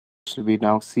we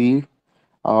now see,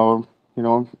 uh, you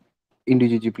know,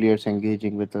 IndiGG players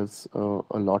engaging with us a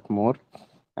lot more.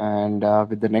 And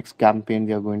with the next campaign,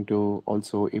 we are going to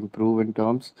also improve in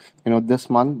terms. This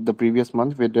month, the previous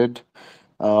month, we did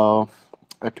uh,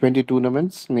 20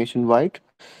 tournaments nationwide.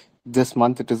 This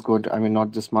month, it is going to, I mean,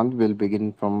 not this month, will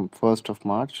begin from 1st of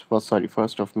March, first, sorry,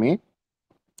 1st of May.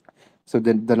 So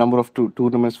then the number of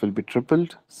tournaments will be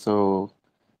tripled. So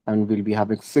and we'll be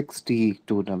having 60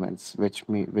 tournaments, which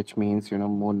means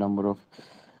more number of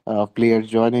players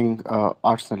joining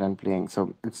Arsenal and playing.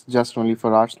 So it's just only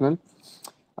for Arsenal,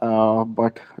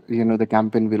 but the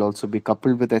campaign will also be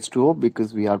coupled with H2O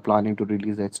because we are planning to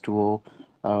release H2O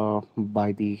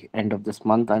by the end of this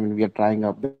month. I mean, we are trying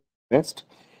our best.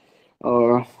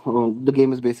 The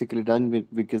game is basically done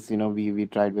because we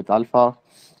tried with alpha.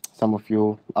 Some of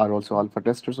you are also alpha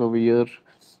testers over here,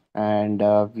 and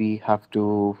we have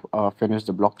to finish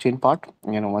the blockchain part.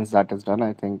 Once that is done,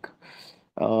 I think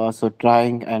so.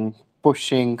 Trying and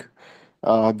pushing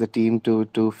the team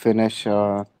to finish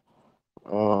to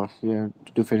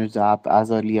finish the app as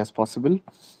early as possible.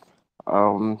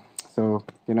 Um, so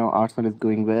Arsenal is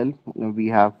going well. We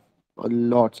have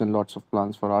lots and lots of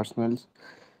plans for Arsenal's.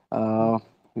 Now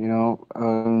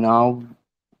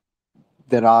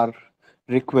there are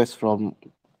requests from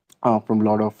a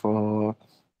lot of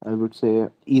I would say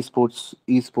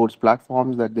esports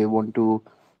platforms that they want to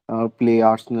play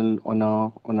Arsenal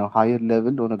on a higher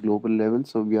level, on a global level.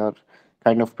 So we are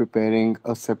kind of preparing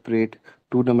a separate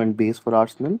tournament base for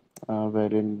Arsenal,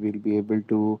 wherein we'll be able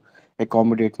to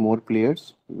accommodate more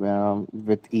players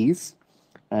with ease,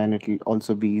 and it'll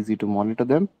also be easy to monitor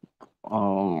them.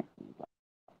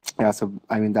 Yeah, so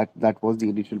I mean that was the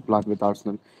initial plan with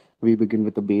Arsenal. We begin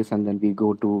with the base, and then we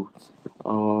go to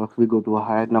a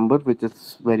higher number, which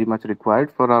is very much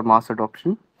required for our mass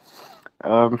adoption.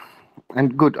 Um,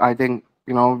 and good, I think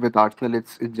with Arsenal,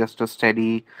 it's just a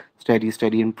steady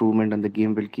improvement, and the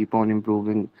game will keep on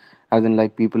improving. As in,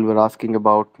 like people were asking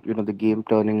about, the game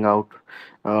turning out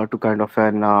to kind of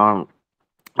an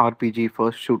RPG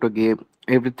first shooter game.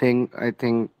 Everything I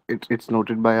think it's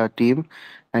noted by our team,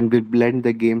 and we blend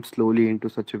the game slowly into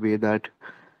such a way that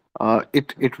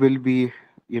it will be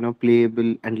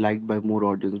playable and liked by more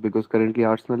audience, because currently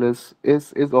Arsenal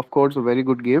is of course a very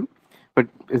good game, but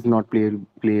is not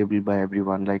playable by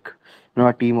everyone. Like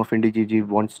a team of IndiGG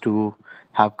wants to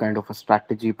have kind of a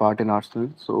strategy part in Arsenal,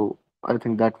 so I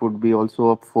think that would be also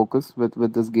a focus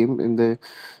with this game in the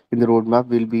roadmap.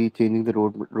 We'll be changing the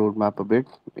roadmap a bit,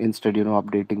 instead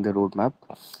updating the roadmap,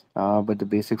 but the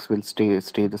basics will stay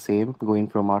the same, going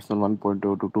from Arsenal 1.0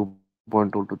 to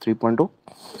 2.0 to 3.0.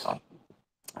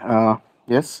 Uh,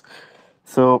 yes.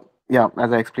 So yeah,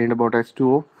 as I explained about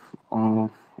H2O,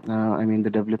 I mean the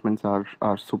developments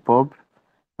are superb,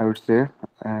 I would say.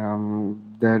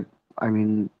 That I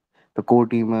mean the core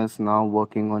team is now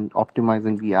working on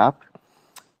optimizing the app,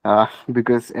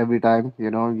 because every time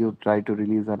you try to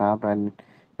release an app, and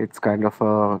it's kind of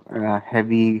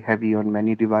heavy on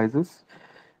many devices.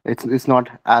 It's not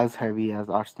as heavy as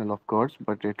Arsenal, of course,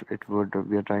 but it would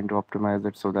we are trying to optimize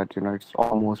it so that it's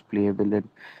almost playable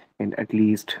in at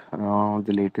least the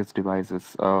latest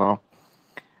devices.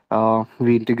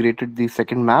 We integrated the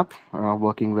second map,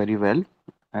 working very well,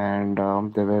 and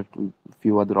there were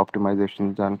few other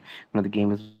optimizations, and the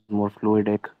game is more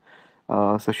fluidic.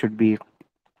 So should be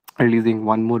releasing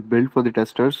one more build for the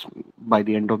testers by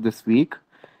the end of this week.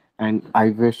 And I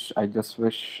just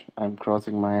wish, I'm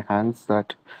crossing my hands,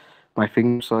 that my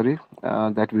fingers, sorry,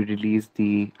 that we release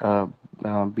the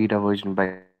beta version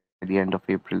by the end of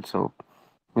April. So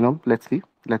let's see,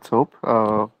 let's hope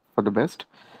for the best.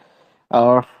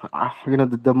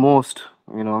 The most,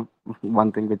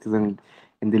 one thing which is in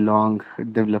the long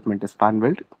development is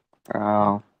Fanbuild.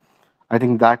 uh, I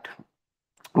think that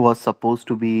was supposed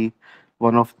to be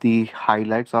one of the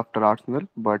highlights after Arsenal,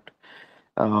 but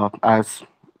as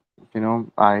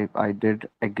I did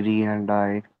agree, and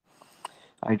I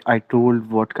told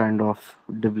what kind of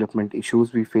development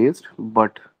issues we faced,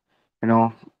 but you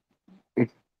know it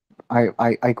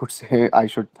I could say I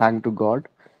should thank to God.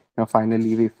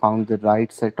 Finally we found the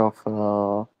right set of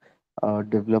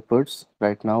developers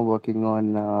right now working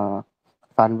on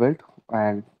Fanwelt,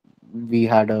 and we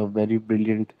had a very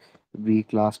brilliant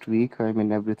week last week. I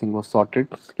mean, everything was sorted.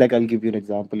 Like, I'll give you an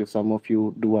example if some of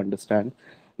you do understand.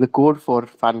 The code for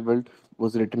Fanwelt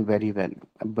was written very well,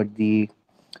 but the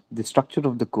structure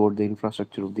of the code, the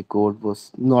infrastructure of the code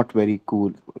was not very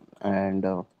cool, and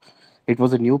it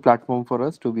was a new platform for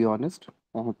us, to be honest.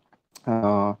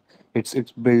 Uh, it's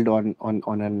built on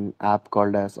an app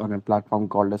called as on a platform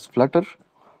called as Flutter,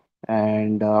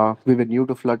 and we were new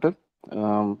to Flutter.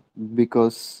 um,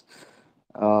 because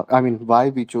I mean, why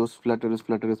we chose Flutter is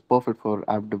perfect for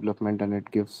app development, and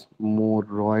it gives more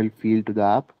royal feel to the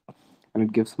app, and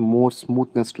it gives more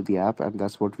smoothness to the app, and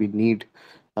that's what we need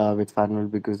with Fanwell,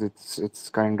 because it's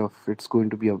kind of it's going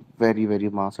to be a very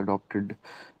mass adopted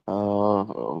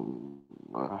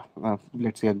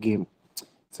let's say a game.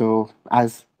 So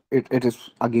as it is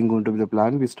again going to be the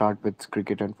plan, we start with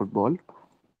cricket and football,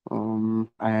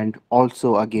 and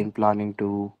also again planning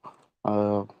to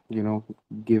you know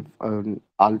give an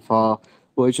alpha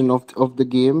version of the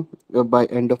game by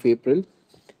end of April,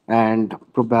 and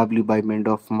probably by mid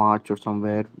of March or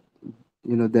somewhere.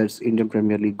 There's Indian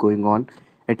Premier League going on.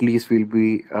 At least we'll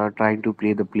be trying to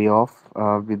play the playoff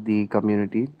with the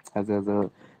community as a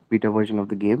beta version of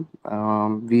the game.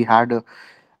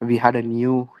 We had a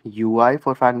new UI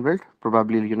for FanBuild.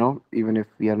 Probably, even if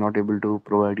we are not able to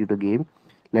provide you the game,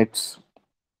 let's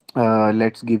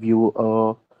let's give you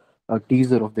a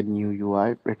teaser of the new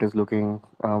UI. It is looking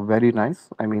very nice.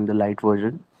 I mean, the light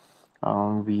version.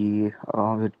 We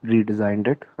redesigned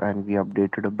it, and we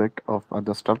updated a bit of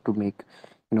other stuff to make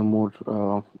more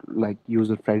like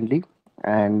user friendly,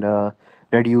 and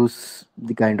reduce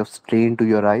the kind of strain to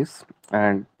your eyes.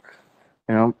 And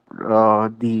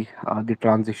the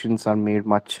transitions are made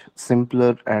much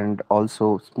simpler and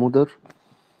also smoother.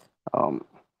 um,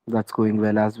 that's going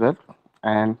well as well.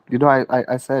 And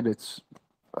I said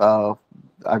uh,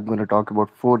 I'm going to talk about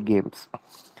 4 games.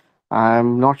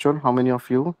 I'm not sure how many of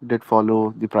you did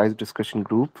follow the prize discussion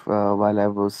group while I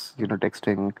was,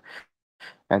 texting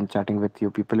and chatting with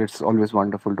you people. It's always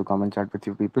wonderful to come and chat with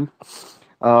you people.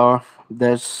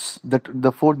 There's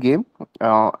the 4 game.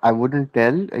 I wouldn't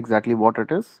tell exactly what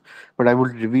it is, but I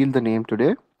would reveal the name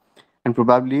today, and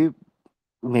probably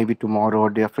maybe tomorrow or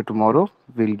day after tomorrow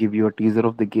we'll give you a teaser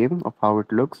of the game, of how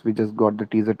it looks. We just got the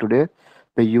teaser today.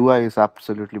 The UI is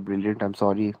absolutely brilliant. I'm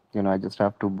sorry, I just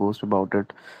have to boast about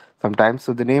it sometimes.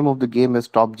 So the name of the game is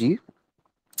Top G.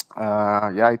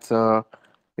 Yeah, it's a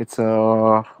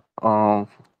um,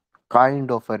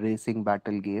 kind of a racing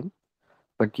battle game,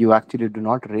 but you actually do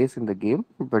not race in the game,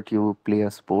 but you play a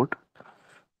sport.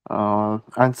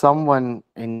 And someone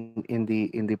in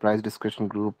the prize discussion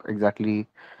group exactly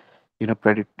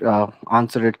predict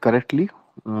answer it correctly.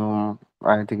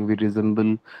 I think we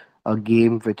resemble a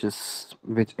game which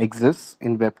exists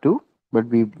in Web 2, but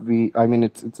we I mean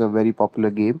it's a very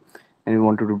popular game, and we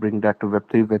wanted to bring that to Web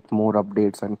 3 with more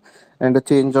updates and a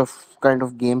change of kind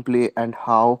of gameplay, and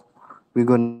how we're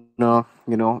gonna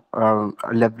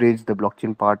leverage the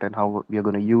blockchain part, and how we are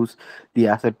gonna use the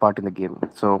asset part in the game.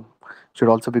 So should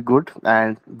also be good.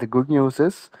 And the good news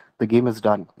is the game is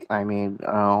done. I mean,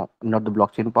 not the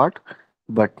blockchain part,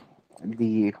 but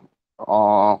the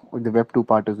the Web 2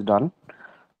 part is done.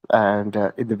 And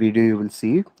in the video, you will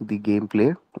see the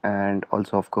gameplay, and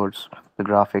also, of course, the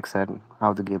graphics and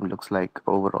how the game looks like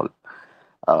overall.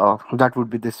 That would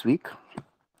be this week.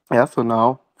 Yeah, so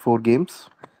now 4 games,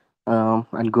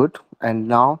 and good. And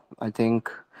now I think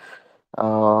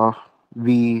uh,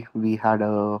 we had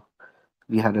a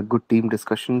good team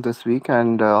discussion this week,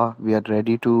 and we are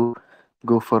ready to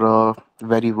go for a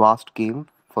very vast game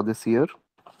for this year.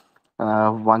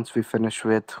 Once we finish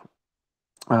with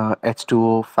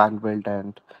H2O, Fanbelt,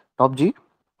 and Top G,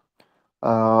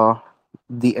 uh,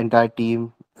 the entire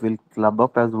team will club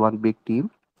up as one big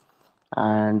team.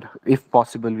 And if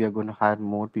possible, we are going to hire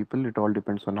more people. It all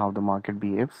depends on how the market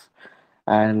behaves.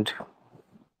 And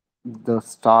the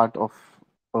start of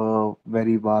a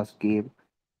very vast game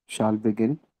shall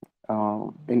begin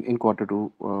in quarter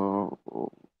two.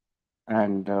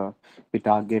 And we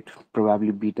target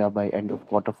probably beta by end of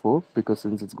quarter 4, because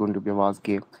since it's going to be a vast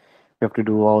game, we have to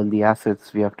do all the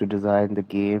assets, we have to design the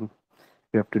game,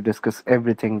 we have to discuss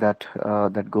everything that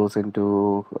goes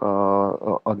into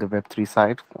on the Web3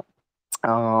 side.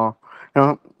 uh,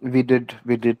 we did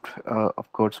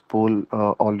of course poll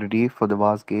already for the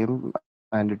vast game,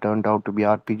 and it turned out to be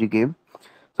RPG game.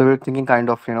 So we're thinking kind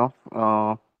of a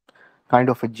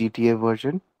GTA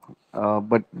version,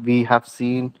 but we have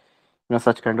seen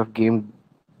such kind of game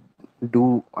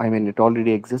do. I mean, it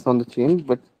already exists on the chain,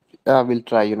 but we'll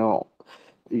try.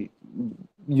 Y-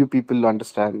 you people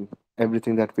understand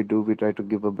everything that we do. We try to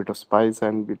give a bit of spice,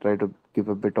 and we try to give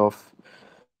a bit of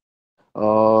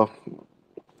uh,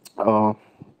 uh,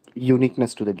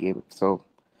 uniqueness to the game. So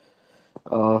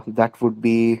that would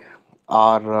be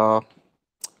our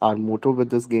our motto with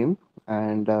this game,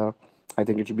 and I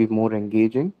think it should be more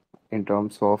engaging in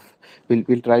terms of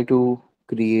we'll try to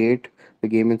create the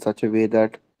game in such a way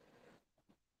that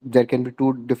there can be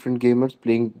two different gamers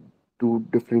playing two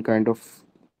different kind of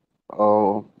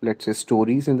let's say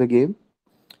stories in the game.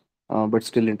 but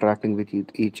still interacting with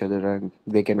each other, and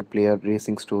they can play a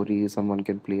racing story, someone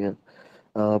can play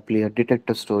a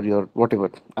detective story or whatever.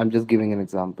 I'm just giving an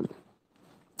example.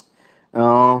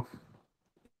 uh,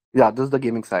 yeah, this is the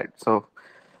gaming side. So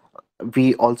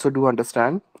we also do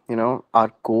understand, our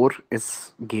core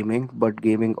is gaming, but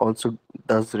gaming also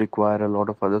does require a lot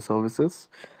of other services,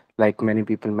 like many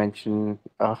people mention,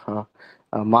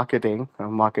 marketing.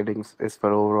 Marketing is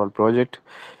for overall project.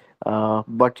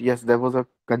 But yes, there was a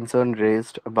concern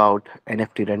raised about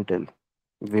NFT rental.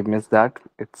 We missed that.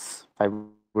 I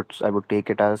would take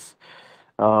it as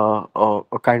a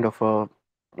kind of a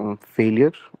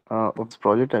failure of this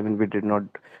project. I mean, we did not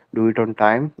do it on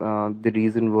time. The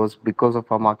reason was because of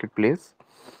our marketplace.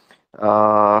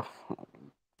 Uh,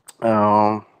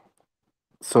 um,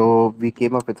 so we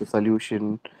came up with a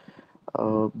solution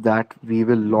that we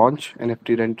will launch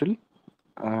NFT rental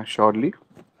shortly,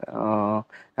 uh,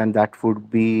 and that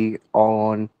would be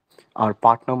on our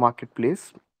partner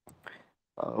marketplace.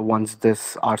 Once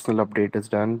this Arsenal update is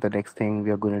done, the next thing we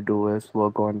are going to do is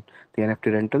work on the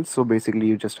NFT rentals. So basically,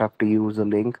 you just have to use a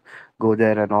link, go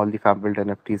there, and all the Fabwelt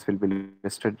NFTs will be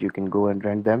listed. You can go and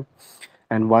rent them.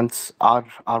 And once our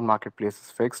marketplace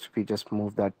is fixed, we just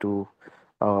move that to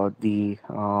the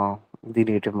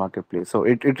native marketplace. So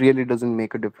it really doesn't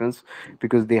make a difference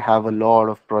because they have a lot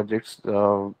of projects,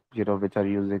 which are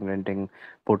using renting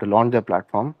portal on their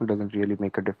platform. It doesn't really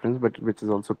make a difference, but which is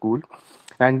also cool.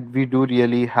 And we do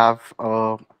really have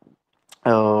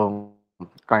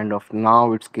kind of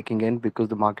now it's kicking in because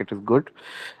the market is good.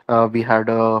 We had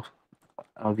a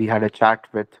chat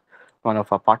with one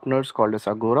of our partners called as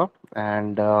Agora,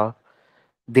 and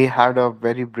they had a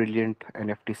very brilliant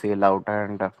NFT sale out,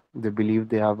 and they believe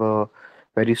they have a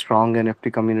very strong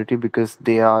NFT community because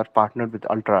they are partnered with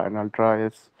Ultra, and Ultra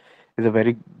is a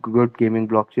very good gaming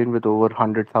blockchain with over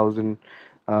 100,000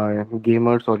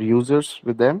 gamers or users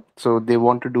with them. So they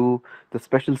want to do the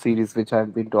special series, which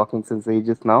I've been talking since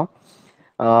ages now.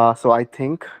 So I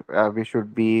think we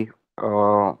should be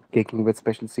taking with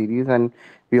special series, and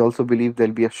we also believe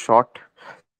there'll be a short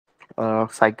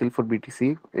cycle for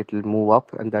BTC. It'll move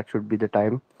up, and that should be the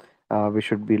time we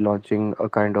should be launching a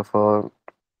kind of a,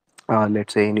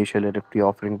 let's say, initial NFT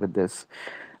offering with this.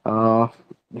 Uh,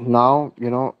 Now,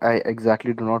 I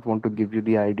exactly do not want to give you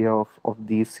the idea of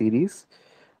these series,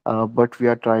 but we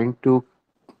are trying to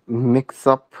mix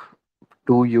up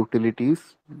two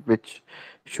utilities, which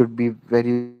should be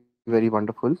very, very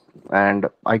wonderful. And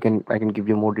I can give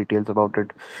you more details about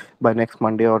it by next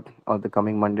Monday or the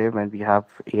coming Monday when we have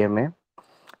AMA.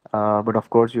 But of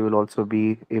course, you will also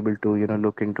be able to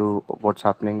look into what's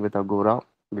happening with Agora,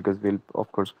 because we'll of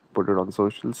course put it on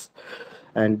socials,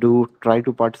 and do try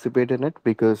to participate in it,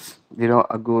 because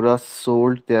Agora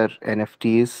sold their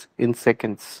NFTs in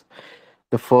seconds.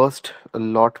 The first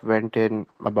lot went in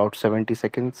about 70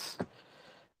 seconds,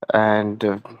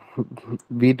 and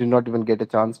we did not even get a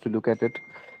chance to look at it.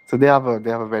 So they have a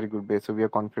very good base. So we are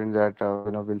confident that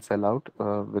we'll sell out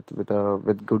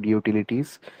with good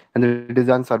utilities, and the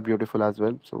designs are beautiful as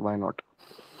well. So why not?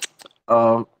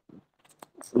 Um,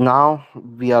 Now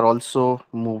we are also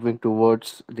moving towards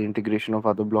the integration of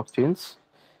other blockchains.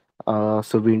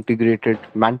 So we integrated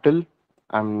Mantle.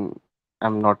 I'm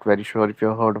I'm not very sure if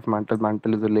you've heard of Mantle.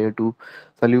 Mantle is a layer two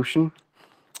solution,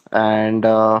 and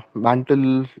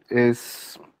Mantle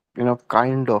is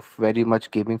kind of very much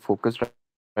gaming focused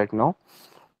right now,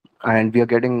 and we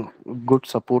are getting good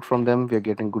support from them. We are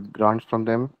getting good grants from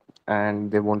them,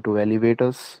 and they want to elevate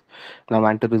us. Now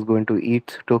Mantle is going to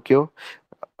eat Tokyo,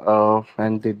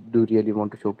 and they do really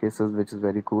want to showcase us, which is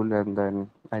very cool. And then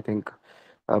I think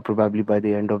probably by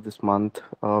the end of this month,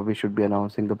 we should be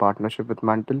announcing the partnership with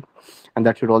Mantle, and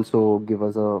that should also give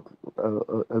us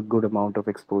a good amount of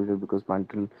exposure, because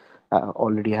Mantle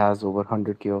already has over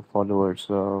 100K of followers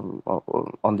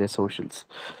on their socials.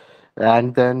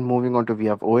 And then moving on to, we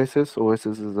have Oasis.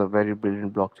 Oasis is a very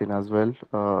brilliant blockchain as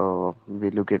well.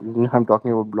 We look at I'm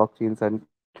talking about blockchains, and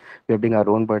we're building our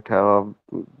own, but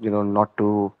not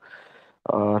to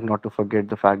forget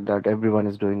the fact that everyone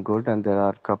is doing good, and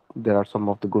there are some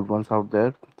of the good ones out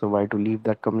there. So why to leave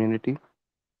that community?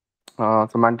 So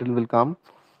Mantle will come,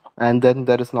 and then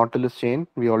there is Nautilus Chain.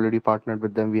 We already partnered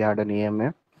with them. We had an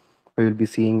AMA. We will be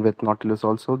seeing with Nautilus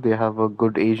also. They have a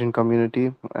good Asian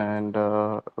community, and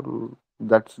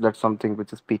that's something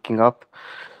which is picking up.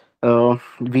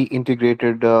 We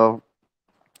integrated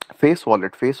Face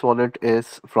Wallet. Face Wallet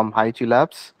is from Haichi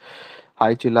Labs.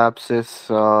 Haichi Labs is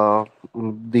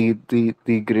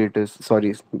the greatest,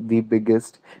 sorry, the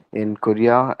biggest in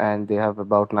Korea, and they have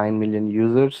about 9 million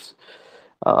users.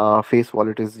 Face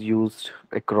Wallet is used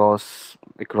across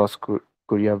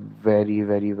Korea very,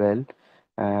 very well.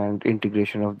 And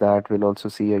integration of that will also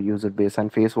see a user base.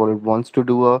 And Face Wallet wants to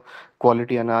do a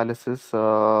quality analysis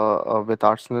with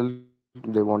Arsenal.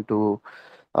 They want to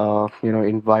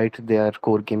invite their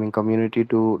core gaming community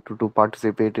to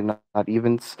participate in our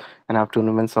events and have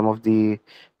tournaments. Some of the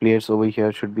players over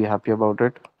here should be happy about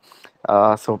it.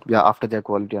 So yeah, after their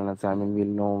quality analysis, I mean,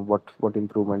 we'll know what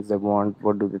improvements they want,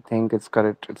 what do they think it's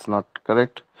correct, it's not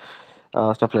correct,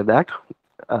 stuff like that.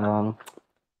 Um,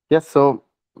 yes, so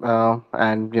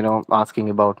and asking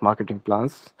about marketing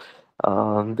plans.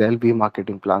 There'll be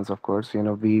marketing plans, of course.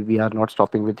 We are not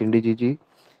stopping with IndiGG.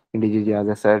 IndiGG, as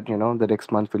I said, the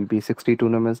next month will be 60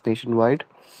 tournaments nationwide.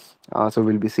 So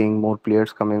we'll be seeing more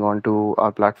players coming onto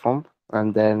our platform,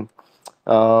 and then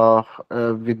uh,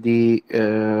 with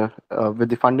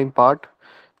the funding part,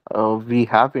 we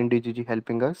have IndiGG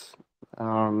helping us.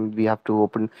 We have to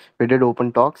open. We did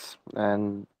open talks,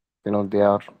 and they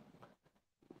are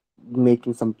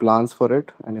making some plans for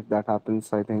it. And if that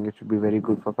happens, I think it should be very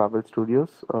good for Fabwelt Studios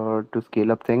to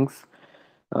scale up things,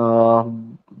 uh,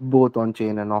 both on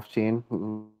chain and off chain.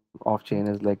 Off chain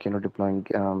is like deploying,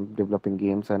 developing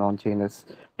games, and on chain is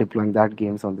deploying that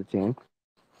games on the chain.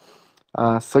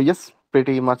 So yes,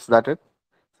 pretty much that it.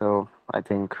 So I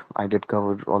think I did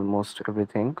cover almost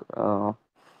everything.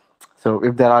 So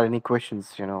if there are any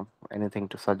questions, anything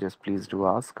to suggest, please do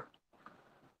ask.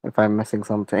 If I'm missing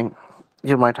something,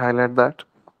 you might highlight that.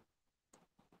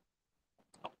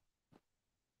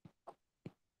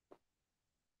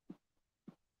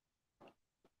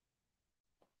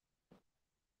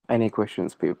 Any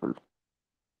questions, people?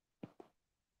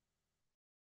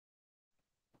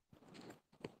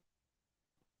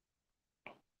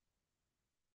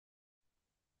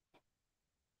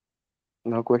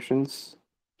 No questions?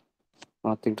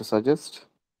 Nothing to suggest?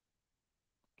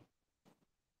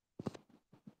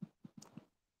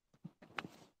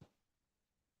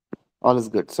 All is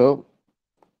good. So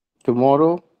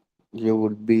tomorrow you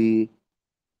would be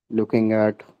looking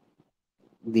at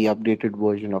the updated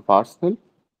version of Arsenal.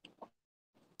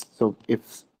 So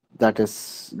if that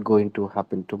is going to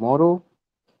happen tomorrow,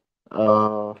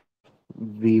 uh,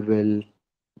 we will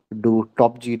do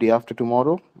top G day after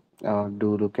tomorrow.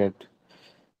 Do look at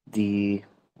the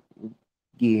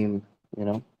game.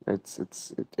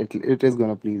 It is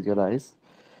gonna please your eyes.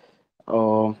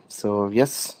 So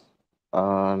yes,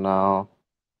 now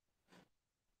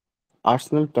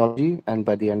Arsenal top G, and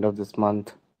by the end of this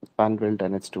month, Fanville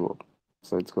and it's 2.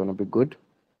 So it's gonna be good.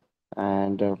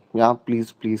 And yeah,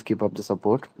 please keep up the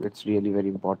support. It's really very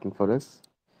important for us.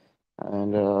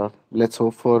 And let's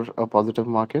hope for a positive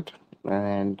market.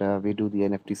 And we do the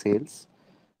NFT sales,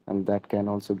 and that can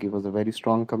also give us a very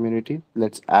strong community.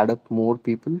 Let's add up more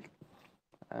people,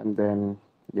 and then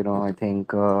I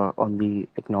think on the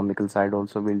economical side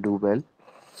also we'll do well.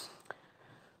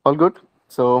 All good.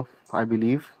 So I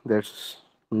believe there's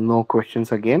no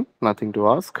questions again, nothing to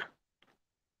ask.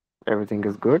 Everything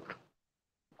is good.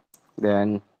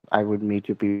 Then I would meet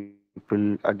you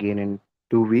people again in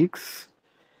 2 weeks.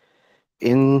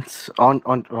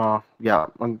 On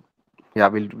yeah,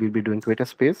 we'll be doing Twitter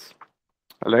Space.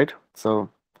 All right. So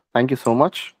thank you so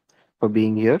much for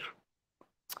being here,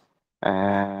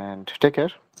 and take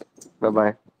care. Bye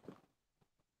bye.